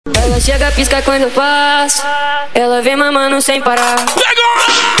Ela chega, pisca quando eu passo. Ela vem mamando sem parar.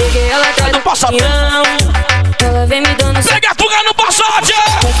 Peguei ela atrás do caminhão. Ela vem me dando. Pega a fuga no Passat.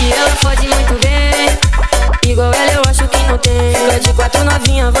 Só que ela pode muito bem. Igual ela eu acho que não tem. Fica de 4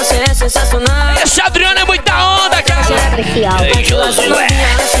 novinha, você é sensacional. Esse Adriano é muita onda, cara. Assim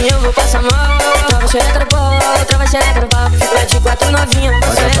eu vou passar mal. Trava xereca no pau, trava xereca no pau. Fica de 4 novinha,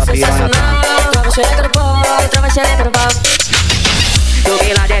 você é sensacional. Trava xereca no pau, trava xereca no pau. Tô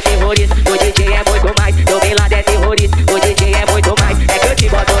bem lá, é terrorista, o DJ é muito mais. Tô bem lá, é terrorista, o DJ é muito mais. É que eu te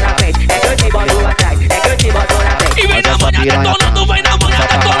boto na frente, é que eu te boto atrás, é que eu te boto na frente. E vem na manhã detonando, vem na manhã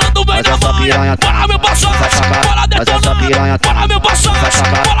detonando, vem na manhã. Bora meu Passat, bora detonando, bora meu Passat,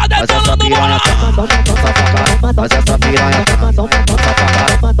 bora detonando, bora. Faz essa piranha,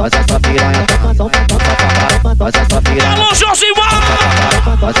 faz essa piranha, faz essa piranha. Alô, Josimar!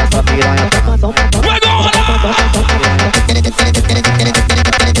 Faz essa piranha, vai agora!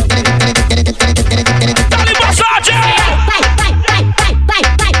 Dá-lhe Passat!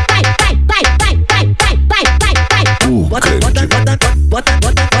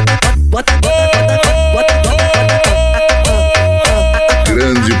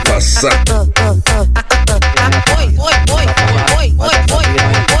 Grande Passat.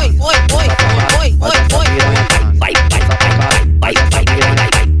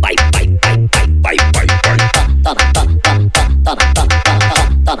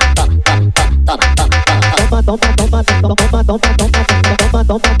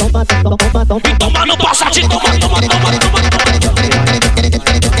 E toma no Passat, toma.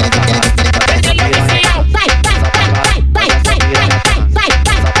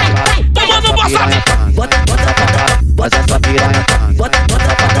 Toma no Passat. faz essa piranha,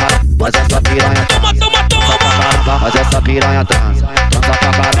 faz essa piranha, toma. faz essa piranha, transa pra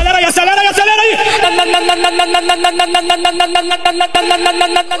caralho. Acelera aí.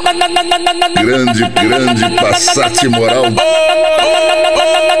 Grande Passat moral. Grande Passat moral.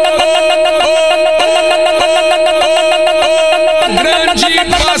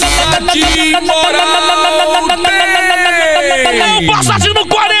 O Passat no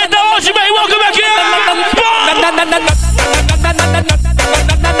 40 hoje, meu irmão, como é que é?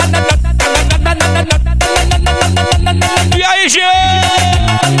 E aí, gente?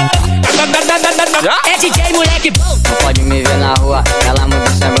 É DJ moleque bom. Não pode me ver na rua, ela muda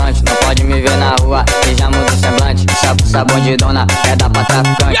o semblante. Não pode me ver na rua, e já muda o semblante. Sabão de dona, quer dar pra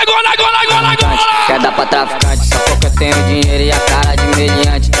traficante. E agora? Quer dar pra traficante, só porque eu tenho dinheiro e a cara de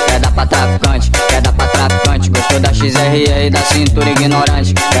meliante. Quer dar pra traficante, gostou da XRE e da cintura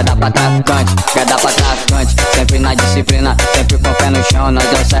ignorante. Quer dar pra traficante, sempre na disciplina, sempre com o pé no chão. Nós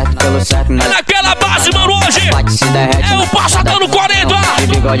deu certo pelo certo, nós naquela base, mano, hoje se derrete, é o Passadão no 40.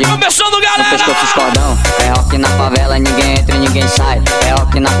 Começando, galera. Pescoço cordão, é rock na favela, ninguém entra e ninguém sai. É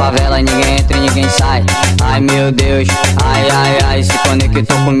rock na favela, ninguém entra e ninguém sai. Ai meu Deus, ai, se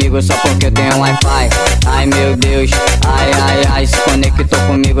conectou comigo só porque eu tenho Wi-Fi. Ai meu Deus, ai, se conectou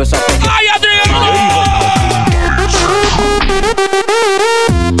comigo só porque... Ai, Adriano!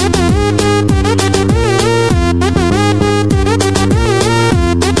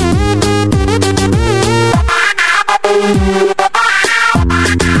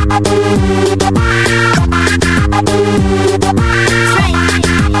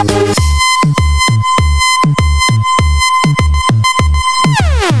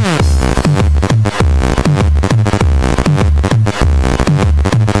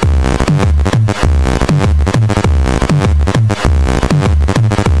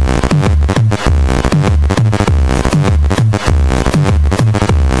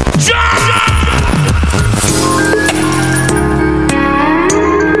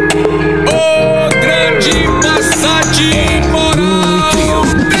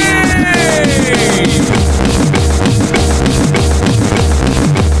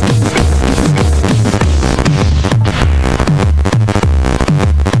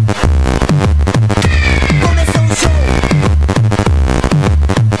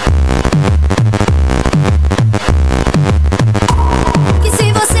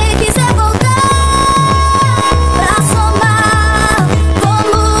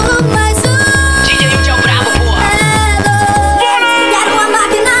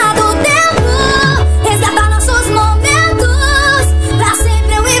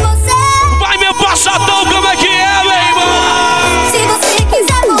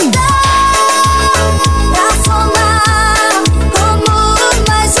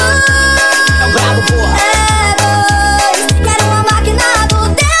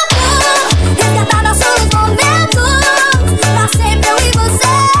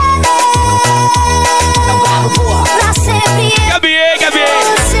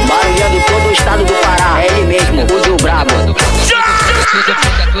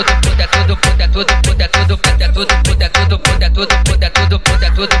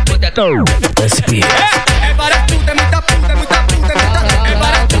 SP. É várias puta, muita puta, muita puta, muita. É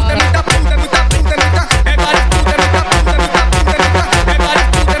várias puta, muita puta, muita puta, muita. É várias puta, muita puta, muita puta, muita. É várias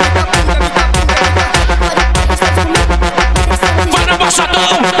puta, muita puta, muita puta. Vai meu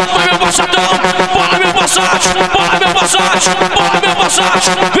passadão, vai meu passadão, bola meu Passat, bola meu Passat, bola meu Passat.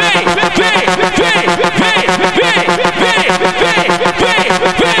 Vem, vem, vem, vem, vem, vem,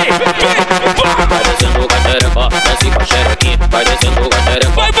 vem. Vai descendo com a xereca, desce com a xerequinha. Vai descendo com a xereca.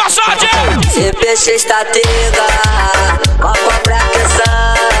 Vai Passat! Se peixe está tega, ó cobra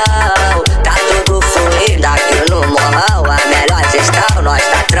atenção. Tá tudo fluindo aqui no morrão. A melhor gestão, nós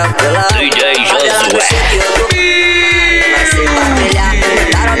tá tranquilão. DJ Josué. Vai se família,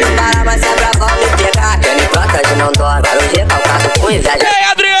 tentaram me parar, mas é bravão me pegar. Quem me planta de não dói, barulho recalcado com inveja. Ei,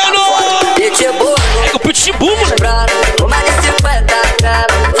 Adriano! Pitbull, É o Pitbull, mano. uma de 50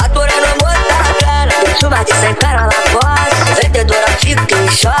 gramas, faturando muita grana. Chuva de 100 cara na voz, vendedora fica em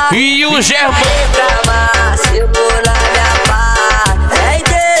choque. E o Germão. Reclamar, segura minha paz. É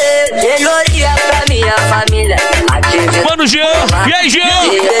Deus, melhoria pra minha família. Aqui Mano, Jean. E aí, Jean?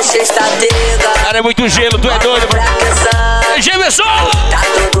 e deixa estratega. Cara, é muito gelo, tu é doido, mano. Gemerson! Tá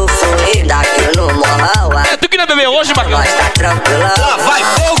tudo fluindo aqui no morrão. É tu que não bebeu hoje, Marcante? Nós tá tranquilão. Lá vai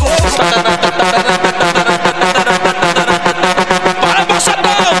fogo! Para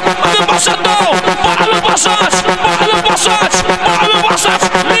Passadão! Para meu Passadão! Para meu Passat! Para meu Passat! Para meu Passat!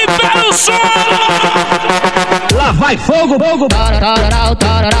 Libera o som! Lá vai fogo! Fogo! É na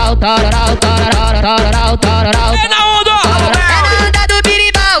onda! É na onda do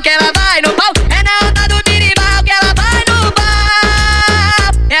biribau que ela vai no pau. É na onda do biribau que ela vai no pau.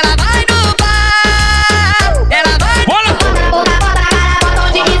 Ela vai no pau. Ela vai. Bora!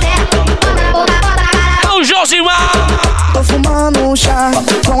 É o Josimar! Tô fumando um chá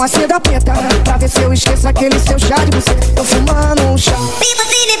com a seda preta pra ver se eu esqueço aquele seu chá de você. Tô fumando um chá. People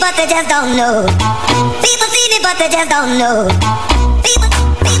see me but they just don't know. People see me but they just don't know.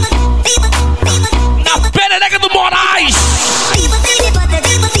 Na perereca do Moraes! People see me but they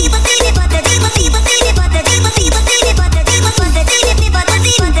people see me but they people see me but they people see me but they people see me but they people see me but they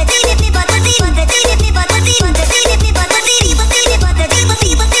people see me but they people see me but they people see me but they people see me but they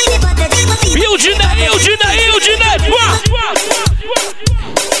people see me but they people see me. E o Dinei, o Dinei, o Dinei!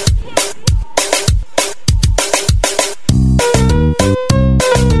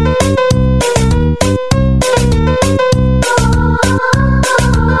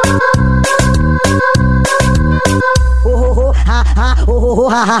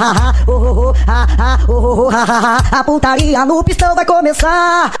 A putaria no pistão vai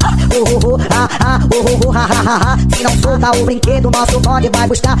começar. Se não soltar o brinquedo, nosso bonde vai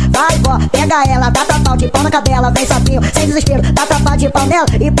buscar. Vai, vó, pega ela, dá tapau de pau na cadela. Vem sapinho, sem desespero, dá tapau de pau nela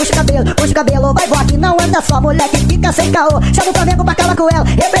e puxa o cabelo. Vai, vó, que não anda só, moleque, fica sem caô. Chama o Flamengo pra calar com ela,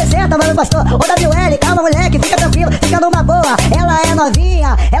 representa, mano, pastor. Ô, WL, calma, moleque, fica tranquilo, fica numa boa. Ela é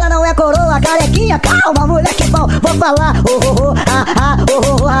novinha, ela não é coroa, carequinha. Calma, moleque bom, vou falar.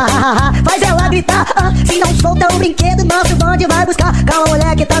 Faz ela gritar, se não solta o brinquedo, nosso bonde vai buscar. Calma,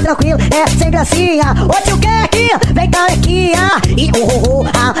 moleque, tá tranquilo, é sem gracinha. Ô, tio Keck, vem carequinha. E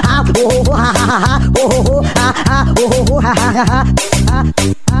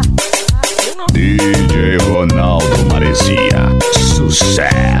DJ Ronaldo Maresia,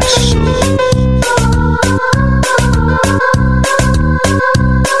 sucesso.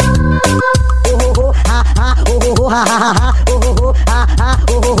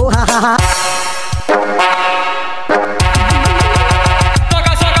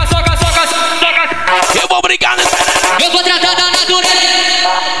 Eu vou brigar nessa. Eu vou tratar da natureza.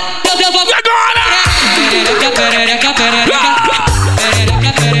 Eu vou. E agora? Perereca, perereca, perereca.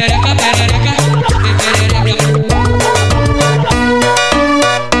 Perereca, perereca, perereca.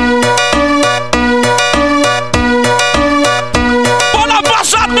 Bora,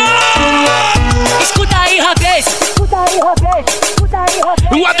 Passadão! Escuta aí, rapaz.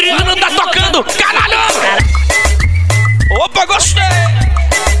 O Adriano tá tocando, caralho! Opa, gostei!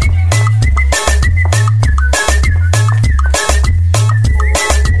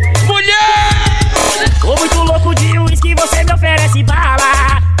 Tô muito louco de uísque, você me oferece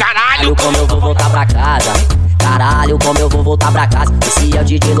bala. Caralho! Como eu vou voltar pra casa? Caralho, como eu vou voltar pra casa? Esse é o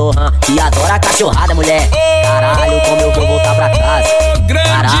DJ LORRAN que adora cachorrada, mulher. Caralho, como eu vou voltar pra casa?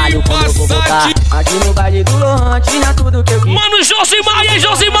 Caralho, como eu vou voltar? Aqui no baile do LORRAN tinha tudo que eu quis. Mano, Josimar, e aí,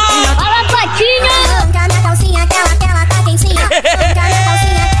 Josimar? Olha a patinha. Arranca minha calcinha, que ela tá quentinha. Arranca minha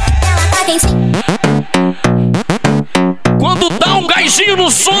calcinha, que ela tá quentinha. Quando dá um gásinho no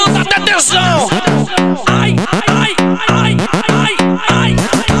som, dá até tesão. Ai, ai, ai, ai, ai, ai,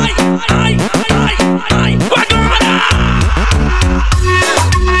 ai, ai, ai.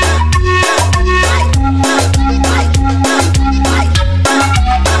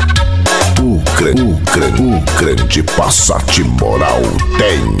 grande Passat moral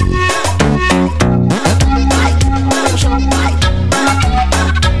tem.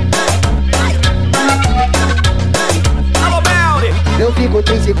 Eu fico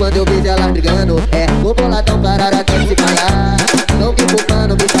triste quando eu vejo ela brigando. Vou boladão parar até se calar. Não me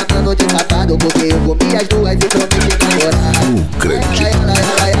culpando, me chamando de safado, porque eu comi as duas e prometi namorar. Grande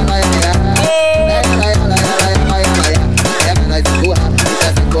Pega nós empurra, deixa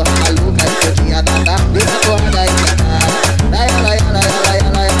essa porra maluca, que eu tinha babá, deixa a porra daí pra cá.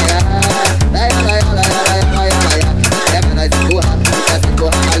 Pega nós empurra, deixa essa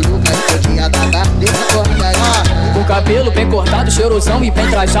porra maluca, que eu tinha babá, deixa a porra daí. Com cabelo bem cortado, cheirosão e bem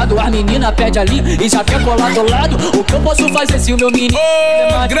trajado, as meninas pede a linha e já quer colar do lado. O que eu posso fazer se o meu menino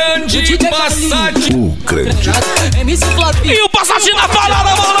grande Passat. o grande MC Flavinho E o Passat na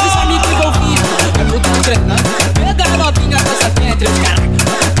parada, os mano. amigos envolvidos, é tudo treinando. Pega a novinha com essa entre os caras.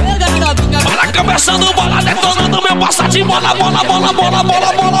 Pega a novinha. Para começando, bola detonando, meu Passat. Bola, bola, bola, bola,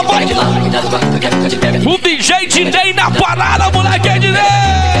 bola, bola, vai. O DJ Dinei na parada, moleque é Dinei.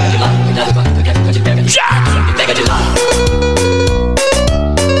 Já.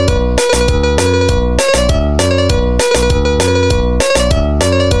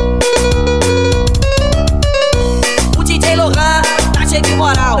 O DJ LORRAN tá cheio de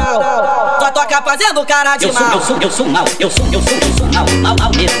moral. Toca fazendo cara de mal. Eu sou mal, eu sou mal,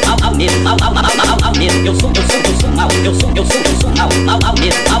 mal mesmo, mal mesmo, mal mesmo. Eu sou mal, eu sou mal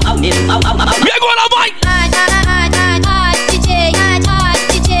mesmo, mal mesmo, mal. E agora vai.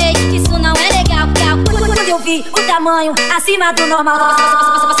 DJ, que isso não é legal. Quando eu vi o tamanho acima do normal,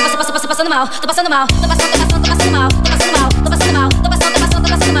 tô passando mal. Quando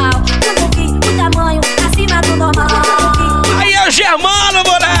eu vi o tamanho acima do normal, Aí é Germano,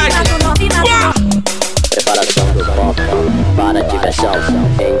 moleque. Preparação do copo, para diversão.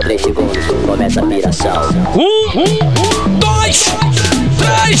 Em 3 segundos começa a piração. 1, 2,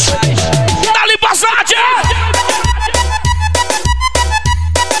 3. Dá-lhe Passat.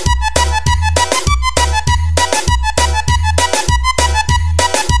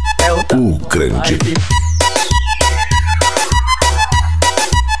 o grande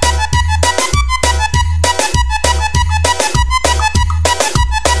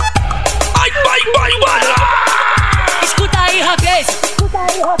Vai. Escuta aí, rapaz.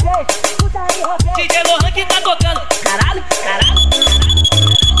 DJ LORRAN que tá tocando. Caralho.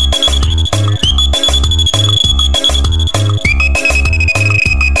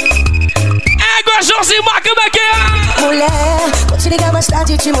 Égua, Josimar, como é que é? Mulher, vou te ligar mais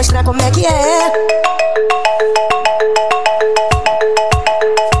tarde e te mostrar como é que é.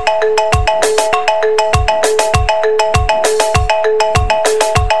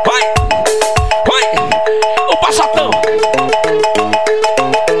 Vai. O Passatão.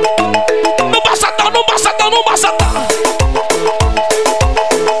 No Passatão.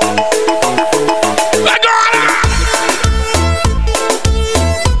 Agora.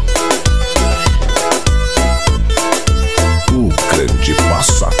 o grande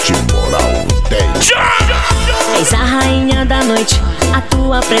Passat moral tem. És a rainha da noite, a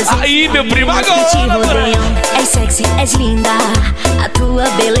tua presença. Aí, meu primo, que te agora, rodeiam. És sexy, és linda. A tua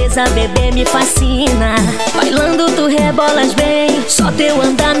beleza, bebê, me fascina. Bailando tu rebolas bem, só teu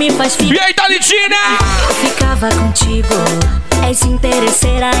andar me faz ficar. E aí, Thalitina? Eu ficava contigo. És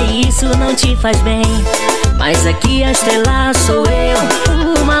interesseira e isso não te faz bem. Mas aqui a estrela sou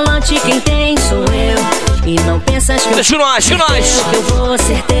eu. O malote quem tem sou eu. E não pensas que Deixa nós. que eu vou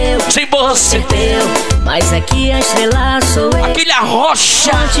ser teu. Sem bolsa. Ser teu. Mas aqui a estrela sou eu. Aquele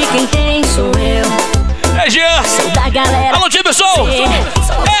Arrocha. Malote quem tem sou eu. É Jean. Sou da galera. Alô, time som.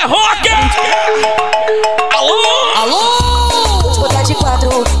 É rock. Alô. Vou te botar de 4,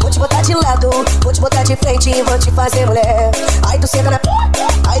 vou te botar de lado, vou te botar de frente e vou te fazer mulher. Aí tu senta na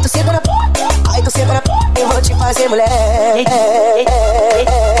eu vou te fazer mulher.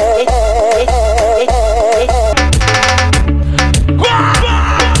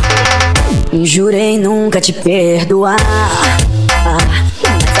 Jurei nunca te perdoar,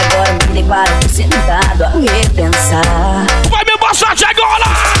 mas agora me deparo por sentado a repensar. Vai, meu Passat agora.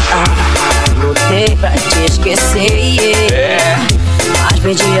 Lutei pra te esquecer, mas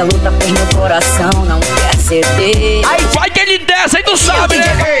perdi a luta, pois meu coração não quer ceder. Aí vai que ele desce, aí tu sabe, né?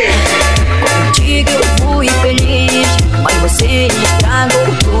 Contigo eu fui feliz, mas você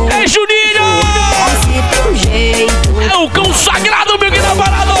estragou tudo. É Juninho! Esse teu jeito É o consagrado, meu que tá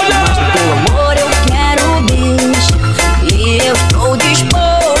parado, olha! teu amor eu quero bis, e eu estou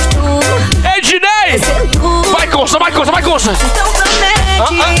disposto. Ednei! Vai, Concha! Então promete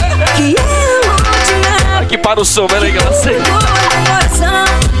que eu vou te amar. Aqui para o som, é legal. Coração,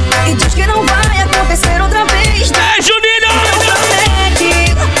 e diz que não vai acontecer outra vez.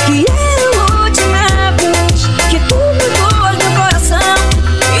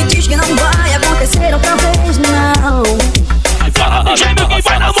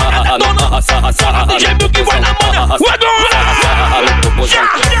 DJ Milky vai na manha. Agora! Já!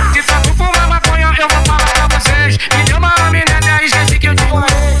 Se for fumar maconha, eu vou falar pra vocês. Me deu uma amnésia, esqueci que eu te falei.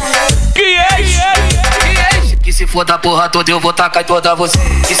 Que Que se for da porra toda, eu vou tacar em toda você.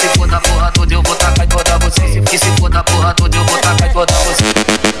 Que se for da porra toda, eu vou tacar em toda você. Que se for da porra toda, eu vou tacar em toda você.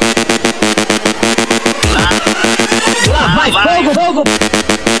 Lá vai fogo!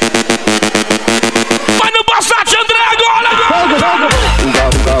 Vai no Passat, André, agora! Vamos lá!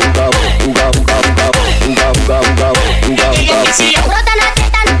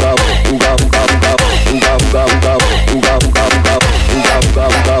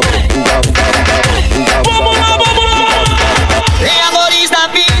 Tem amores da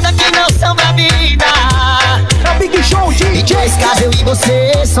vida que não são pra vida. É o Big Show, E que nesse caso eu e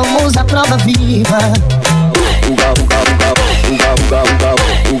você somos a prova viva.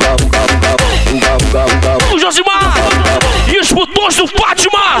 O Josimar e os botões do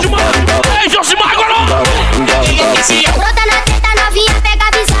Fátima. Ei, Josimar, agora! Brota na teta novinha, pega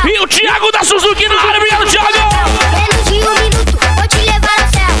a visão. E o Thiago da Suzuki na área, obrigado, Thiago! Menos de 1 minuto, vou te levar ao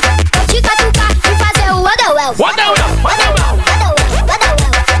céu. Vou te catucar e fazer o Wonderwell. Wonderwell!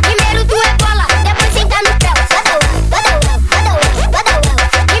 Primeiro tu é bola, depois senta no pé. Wonderwell.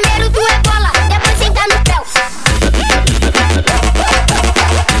 Primeiro tu é bola, depois senta no pé.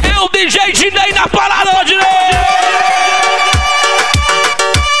 É o DJ Dinei na parada, Dinei!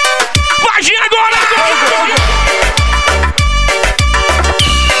 Vai, Dinei, agora!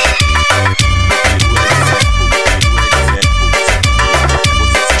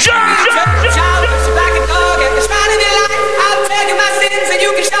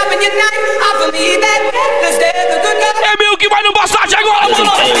 É Milky, vai no Passat agora,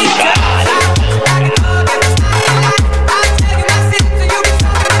 mano!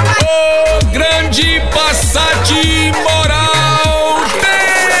 O grande Passat moral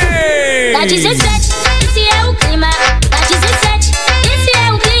tem! Dá 17, esse é o clima. Dá 17, esse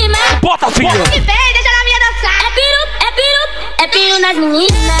é o clima. Bota, filho! Me vem, deixa na minha dançar. É piru nas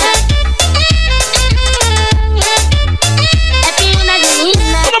meninas. É piru nas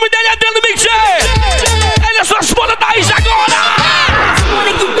meninas. O nome dele é Dano Mixê! Ele é sua esposa, Thaís, agora!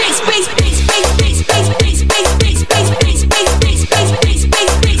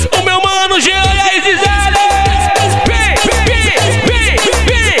 O meu mano, Jean, e aí, Gisele! Vem!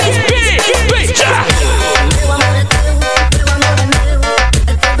 Já!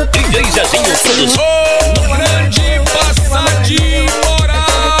 DJ Zezinho, O grande Passat moral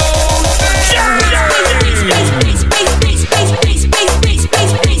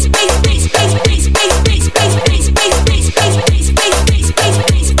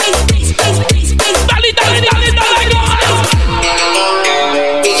Dali, agora!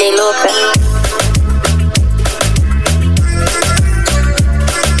 DJ louca.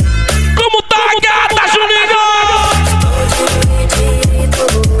 Como tá a gata, Juninho?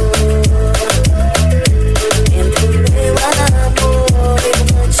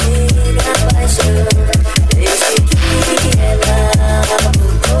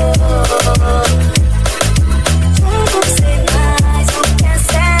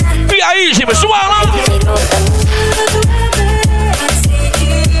 E aí, Gima, sua lá!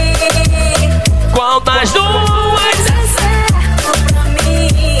 Qual das duas?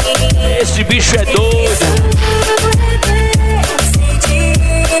 Esse bicho é doido.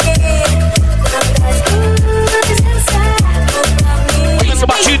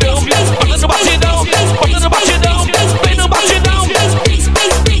 Botando batidão, vem no batidão.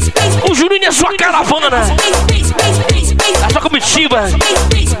 O Juninho é sua caravana, a sua comitiva.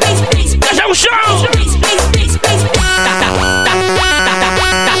 Deixa o chão.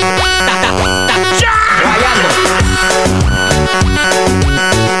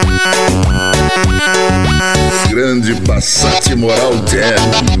 Grande Passat moral tem.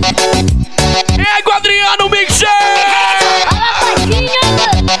 É Adriano Mixer!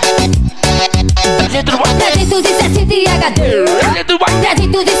 360 e HD.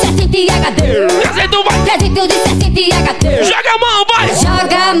 360 e HD. 360 e HD. Joga a mão, vai!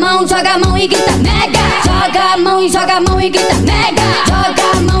 Joga a mão e grita mega. Joga a mão e grita mega.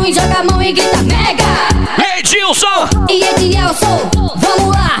 Joga a mão e grita mega. Edilson! E Edilson,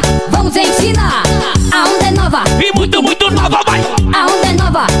 vamos lá, vamos ensinar. A onda é nova e muito nova, vai! A onda é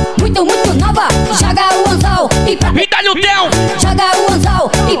nova, muito nova. Joga o anzol e pra e dá-lhe o tel. Joga o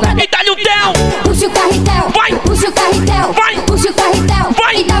anzol e pra e dá-lhe o tel. Puxa o carretel, vai! Puxa o carretel, vai! Puxa o carretel,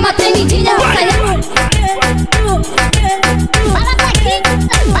 vai! E dá uma tremidinha, vai!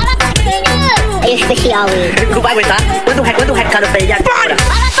 É especial, não vai aguentar. Quando o recado pra ele agora.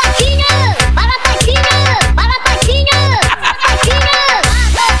 Fala, Taquinha! Fala, Taquinha! Fala, Taquinha! Taquinha!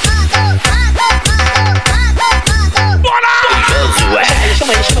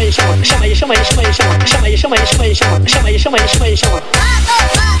 chama.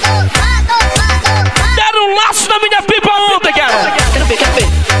 Deram um laço na minha pipa ontem, cara. Quero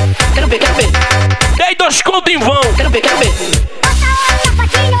ver. Dei 2 contos em vão. Quero ver.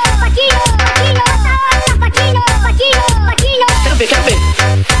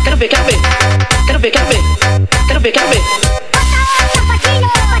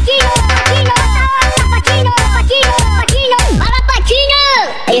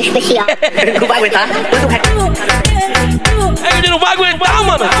 É especial. Não vai aguentar. Ele não vai aguentar,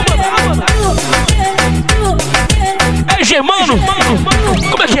 mano. Ei, Germano.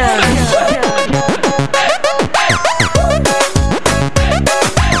 Como é que é?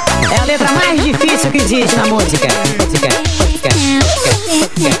 É a letra mais difícil que existe na música.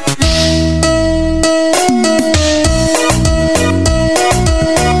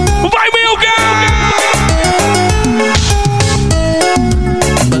 Vai, Milky!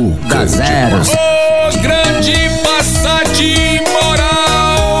 O grande Passat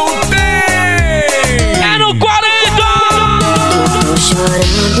moral tem! É no 40! Tô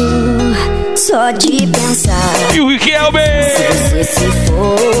chorando só de pensar. E o Riquelme? Se você se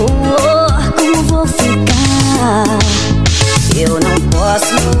for, como vou ficar? Eu não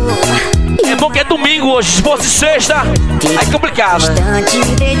posso. É bom que é domingo hoje, se fosse sexta, aí é complicado, né? Distante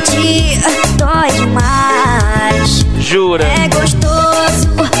de ti, dói demais. Jura? É gostoso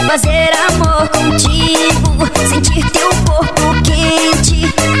fazer amor contigo, sentir teu corpo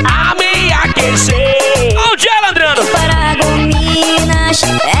quente A me aquecer. Onde é, Landrano? Paragominas,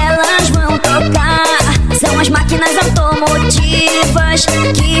 elas vão tocar. São as máquinas automotivas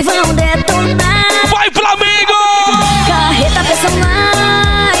que vão detonar. Vai, Flamengo! Carreta pressão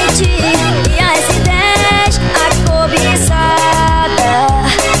light e a S10, a cobiçada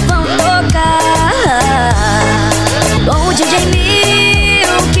vão tocar. Com o DJ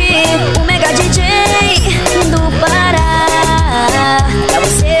Milky, o mega DJ do Pará, pra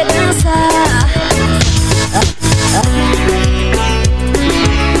você dançar.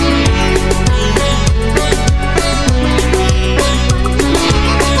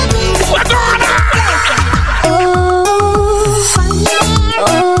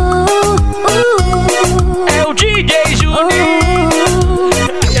 É o DJ Juninho.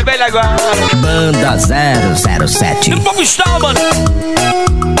 É velho agora. Banda 007. Não vou estar, mano.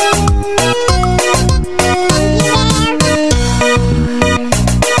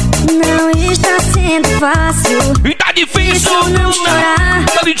 Não está sendo fácil. E tá difícil. Não chorar.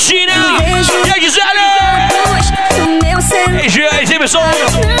 Valentina. Vejo E a Gisele. no meu celular. E Emerson.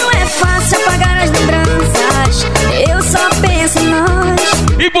 Não é fácil apagar as lembranças. Eu só penso em nós.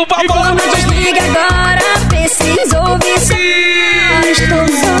 E pro papo. Não desliga agora. Preciso ouvir só. Estou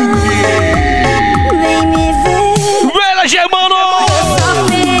só. Vem me ver. Vela, Germano.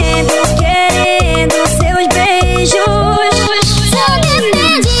 Sofrendo, querendo seus beijos. Só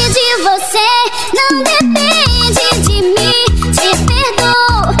depende de você, não depende de mim. Te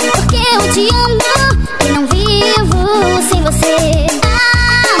perdoo, porque eu te amo e não vivo sem você.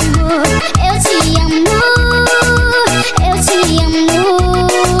 Amor, eu te amo, eu te amo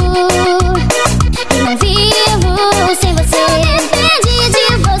e não vivo sem você. Depende de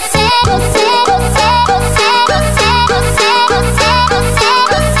você,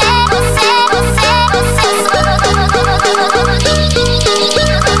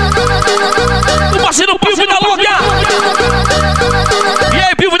 O parceiro Pilvo da Louca. E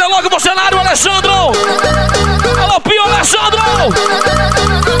aí, Pilvo da Louca, você na área, o Alessandro. Alô, Pio, Alessandro.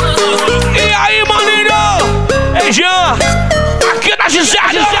 E aí, maninho? Ei, Jean. Aqui na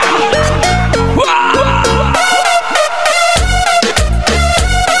Gisele.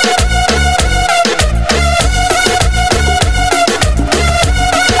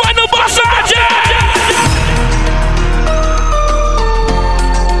 Vai no Passat.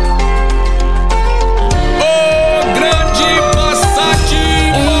 O grande Passat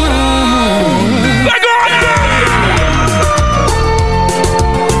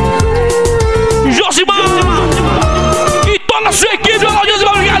Josimar e toda a sua equipe,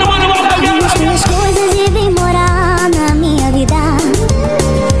 obrigado, mano. as tuas coisas e vem morar na minha vida.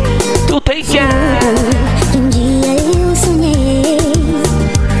 Tu tem que Que um dia eu sonhei.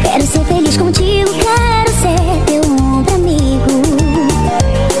 Quero ser feliz contigo, quero ser teu ombro amigo.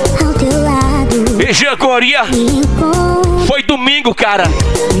 Ao teu lado. E Jean Coria. Foi domingo, cara.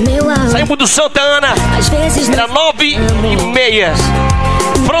 Meu amor, Saímos do Santa Ana. às vezes Era 9h30.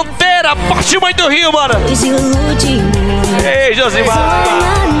 Fronteira, parte mãe do Rio, mano. desilude. Ei, Josimar.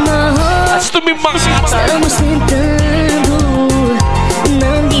 Mas tu me mata. Estamos tentando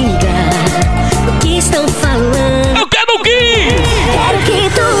não ligar o que estão falando. Eu quero o Gui. Quero que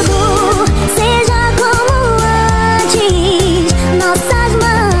tudo seja como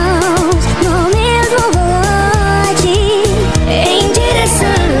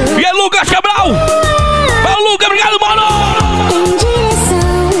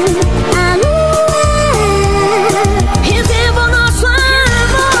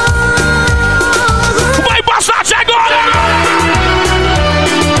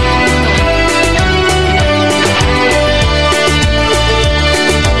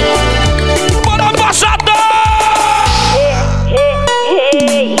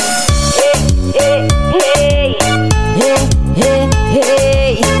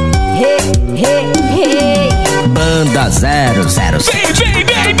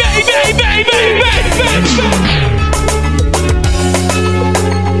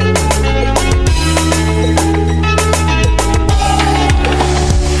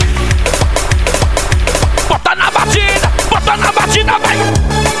Bota na batida, vai!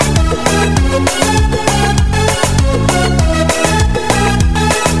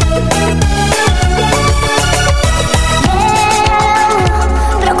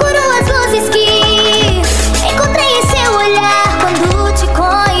 Procuro as luzes que encontrei em seu olhar quando te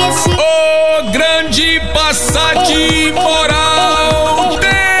conheci. O grande Passat moral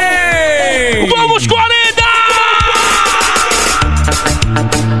tem! Vamos, 40!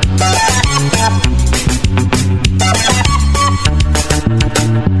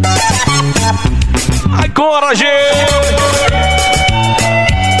 Agora, gente!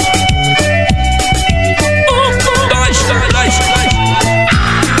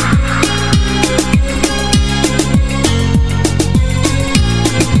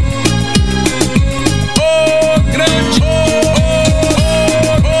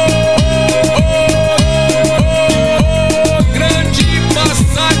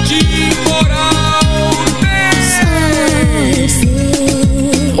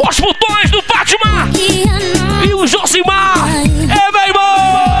 Os botões do Fátima e o Josimar, meu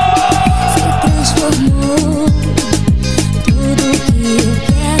irmão! Se transformou. Tudo que eu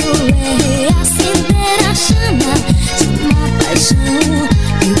quero é reacender a chama de uma paixão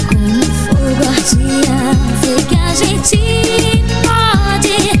e como fogo ardia. Sei que a gente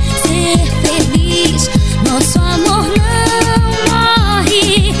pode ser feliz. Nosso amor não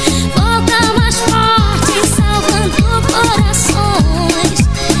morre, volta mais forte, salvando corações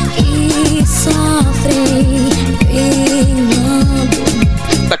que sofrem, queimando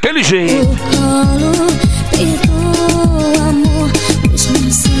Daquele jeito. o colo. Perdoa, amor, os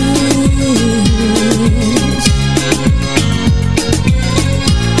meus erros.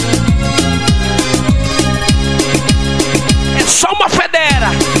 É só uma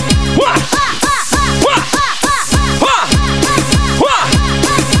federa.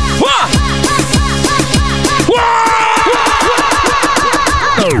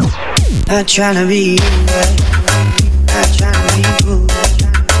 Not tryna be you, not tryna be cool,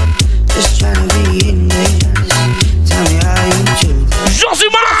 just tryna be in there. Tell me how you do.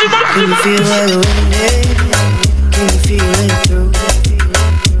 Can you feel the wind? Can you feel it through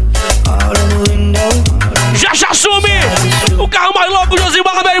all of the window? Já assume o carro mais louco,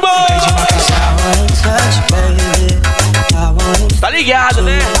 Josimar, meu irmão! Tá ligado,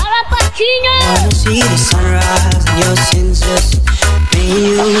 né? Fala, Patinha! Wanna see the sunrise and your sins just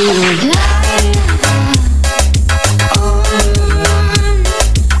me and you.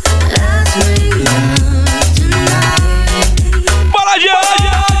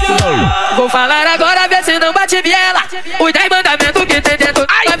 Vou falar agora, vê se não bate biela. Os 10 mandamentos que tem dentro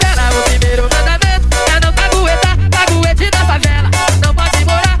da favela. O primeiro mandamento é não caguetar, caguete da favela. Não pode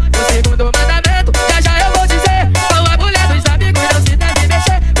morar. O segundo mandamento, já eu vou dizer. Com a mulher dos amigos não se deve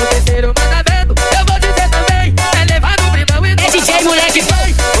mexer. O terceiro mandamento, eu vou dizer também. É levar no primão e no DJ, moleque.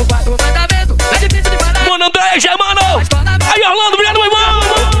 O quarto mandamento, é difícil de falar. Mano, André, já, mano! Aí, Orlando, obrigado, meu irmão!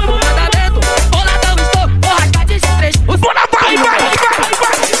 O mandamento, boladão estou, vou rasgar de G3. Bora, vai!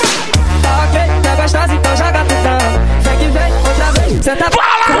 Tá gostosa, então joga tutão. Vem que vem, outra vez, cê tá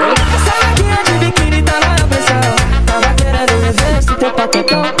fala! Essa maquinha de biquíni tá na pressão. Tava querendo rever se teu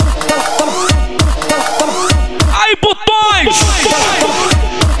paquetão. Aí, botões!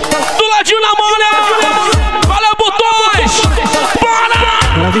 Do ladinho na mão, né? Valeu, botões! Bora!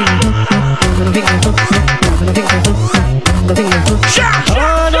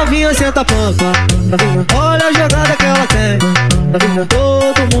 Ó, novinha, senta a pampa. Olha a jogada que ela tem.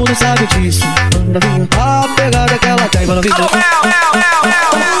 Todo mundo sabe disso. A pegada que ela tem.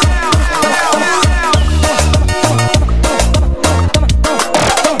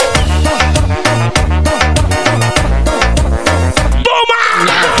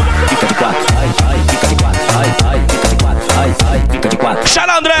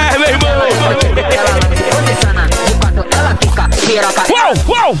 Xara André, meu irmão!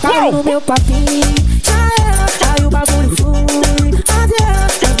 Uau! Tá no meu papinho, já era, aí o bagulho flui.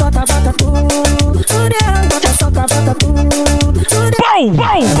 Adeus, bota tudo. Bota solta, bota tudo. Uau!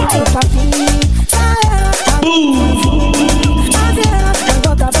 No papinho, já era, adeus,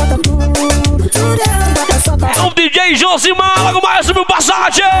 bota tudo. Bota solta. É o DJ Josimar, logo mais sobre o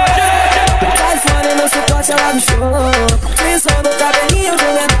Passat! Vai fora no suporte, ela me chorou. Frisou no cabelinho do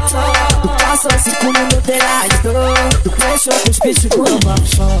menor. Passou 5 minutos, ela estou. Deixou com os bichos com o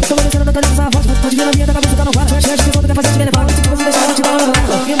balchão. Tô parecendo na televisão, a voz pode vir na minha da cabeça, tá no quarto. Cheio de pergunta, quer fazer de me levar. Se você deixar, eu te dou.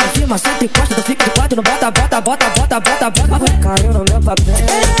 Filma, cima, sempre encosta, tu fica de quatro, não bota. Caiu no meu papel.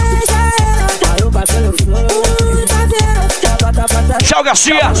 Aí o bagulho flui. Tchau,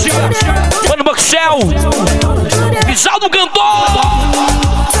 Garcia. Mano Boxel. Misaldo cantor.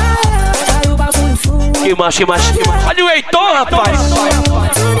 Que mais? Olha o Heitor, rapaz.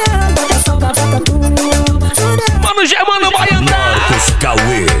 Mano Germano Baiana. Marcos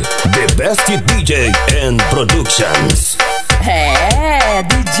Cauê, the best DJ and productions. É,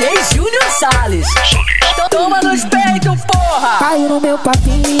 DJ Júnior Salles. Toma nos peitos, porra. Caiu no meu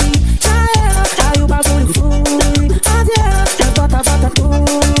papinho. Aí o bagulho flui. Bota tudo.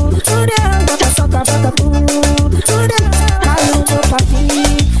 Bota tudo. Caiu no meu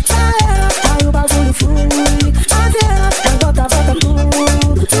papinho. Aí o bagulho flui. Bota tudo.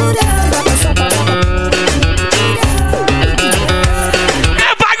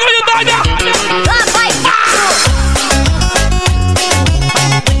 É bagulho doido. Lá vai,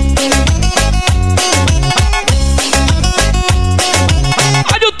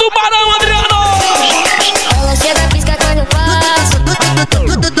 Olha o tubarão, Adriano. Ela chega, pisca quando eu passo.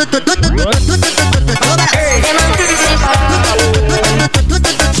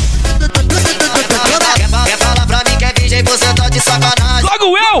 Quer falar pra mim que é virgem, você tá de sacanagem.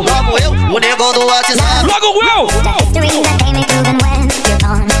 Logo eu, o negão do WhatsApp. logo eu.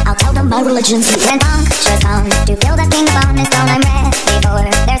 I'll tell them my religion's went on, just on to build a kingdom on this throne. I'm ready for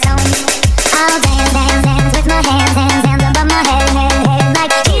their song. I'll dance with my hands above my head,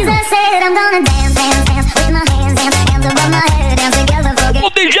 like Jesus said. I'm gonna dance with my hands above my head, dance together, forget. O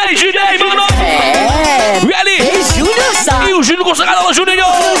DJ Ginei, mano. É, E ali? Júnior Salles. E o Júnior consagrado, Juninho.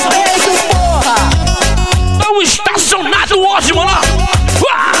 Beijo, porra. Tão estacionado hoje, mano.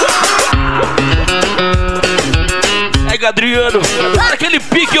 Pega, Adriano. Olha aquele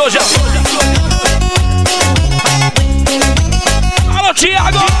pique hoje. Alô,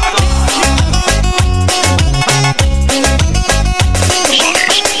 Thiago.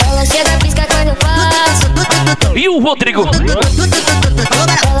 Ela chega, pisca quando eu passo. E o Rodrigo.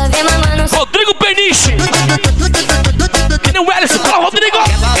 Ela vem mamando. Rodrigo Peniche. Que nem o Ellison. Fala, Rodrigo.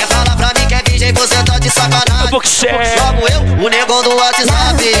 Quer falar pra mim que é virgem, você tá de sacanagem. Boxer. Logo eu, o negão do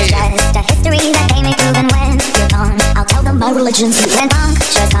WhatsApp. Just a history that came and proven when you're gone. I'll tell them my religion's went on,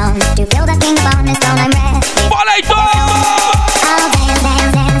 just on to build a kingdom on this throne. I'm ready. Bora, Heitor. I'll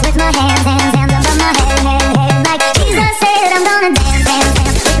dance with my hands above my head, like Jesus said. I'm gonna dance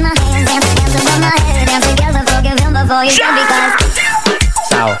with my hands above my head, dance together, forgive him before you can, because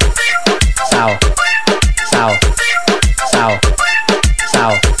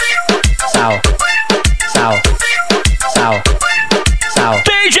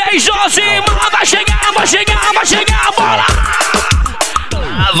DJ Josi, vai chegar, bora!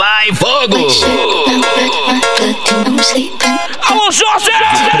 Vai fogo! Alô, Josi!